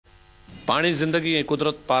पानी ज़िंदगी ऐं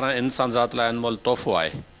कुदरत पारां इंसान ज़ात लाइ अनमोल तोहफ़ो आहे,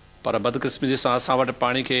 पर बदकिस्मती सां असां वटि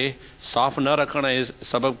पाणी खे साफ़ न रखण जे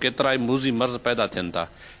सबबि केतिरा ई मूज़ी मर्ज़ पैदा थियनि था।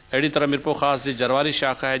 अहिड़ी तरह मिरपुरखास जी जरवारी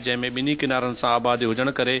शाख आहे, जंहिं में ॿिन्ही किनारनि सां आबादी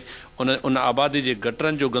हुजण करे उन आबादी जे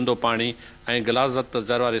गटरनि जो गंदो पाणी ऐं गिलाज़त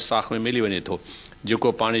जरवारी शाख में मिली वञे थो,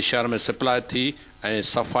 जेको पाणी शहर में सप्लाई थी ऐं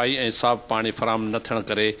सफ़ाई ऐं साफ़ पाणी फराहम न थियण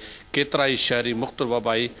करे केतिरा ई शहरी मुख़्तलिफ़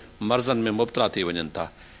वबाई मर्ज़नि में मुब्तला थी वञनि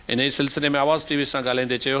था। इन ई सिलसिले में आवाज़ टीवी सां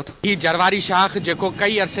ॻाल्हाईंदे चयो त ही जरवारी शाख जेको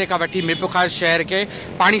कई अरसे खां वठी मिरपुरखास शहर के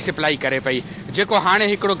पानी सप्लाई करे पई, जेको हाणे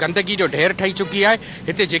हिकिड़ो गंदगी जो ढेर ठही चुकी आहे।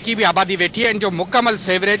 हिते जेकी भी आबादी वेठी आहे, इन जो मुकमल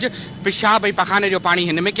सेवरेज पेशाब ऐं पखाने जो पानी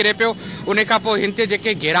हिन में किरे पियो। उन खां पोइ हिते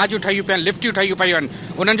जेके गैराजूं ठहियूं पियूं आहिनि, लिफ्टियूं ठहियूं पियूं आहिनि,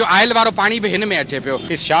 उन्हनि जो आयल वारो पानी भी हिन में अचे पियो।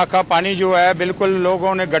 इस शाख का पानी जो है बिल्कुल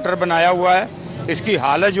लोगों ने गटर बनाया हुआ है, इसकी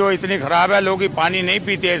हालत जो इतनी खराब है, लोग पानी नहीं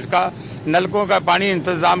पीते, इसका नलकों का पानी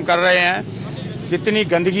इंतजाम कर रहे हैं। कितनी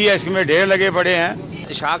गंदगी है, इसमें ढेर लगे पड़े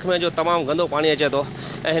हैं। शाख में जो तमाम गंदो पानी अचे तो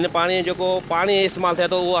इन पानी जो पानी इस्तेमाल थे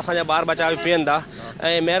तो वो असांजा ॿार बचा भी पीअनि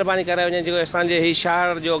था। मेहरबानी करे वञे जो असांजे ही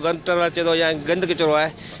शहर जो गंदर अचे तो या गंद किचरो है,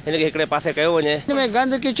 हिनखे हिकिड़े पासे कयो वञे। इनमें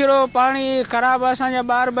गंद किचरो पानी खराब असांजा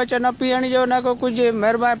ॿार बच्चा न पीअण जो न को कुछ।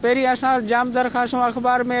 मेहरबानी पहिरीं असां जाम दरख़्वास्तूं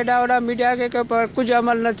अख़बार में एॾा वॾा मीडिया के कयो, पर कुछ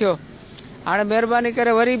अमल न थियो। हाणे मेहरबानी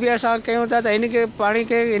करे वरी भी असां कयूं था त इनके पानी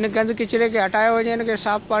के इन गंद किचरे के हटायो वञे, इनके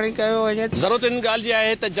साफ़ पानी कयो वञे। ज़रूरत इन ॻाल्हि जी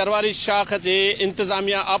आहे त जरवारी शाख जे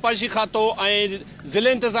इंतज़ामिया आपाशी खातो ऐं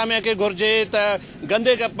ज़िले इंतज़ामिया खे घुर्जे त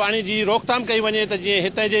गंदे पाणी जी रोकथाम कई वञे त जीअं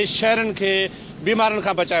हिते जे शहरनि खे बीमारियुनि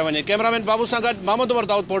खां बचायो वञे। कैमरामैन बाबू सां गॾु मोहम्मद उमर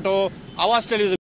दाऊद पोटो, आवाज़ टेलीविज़न।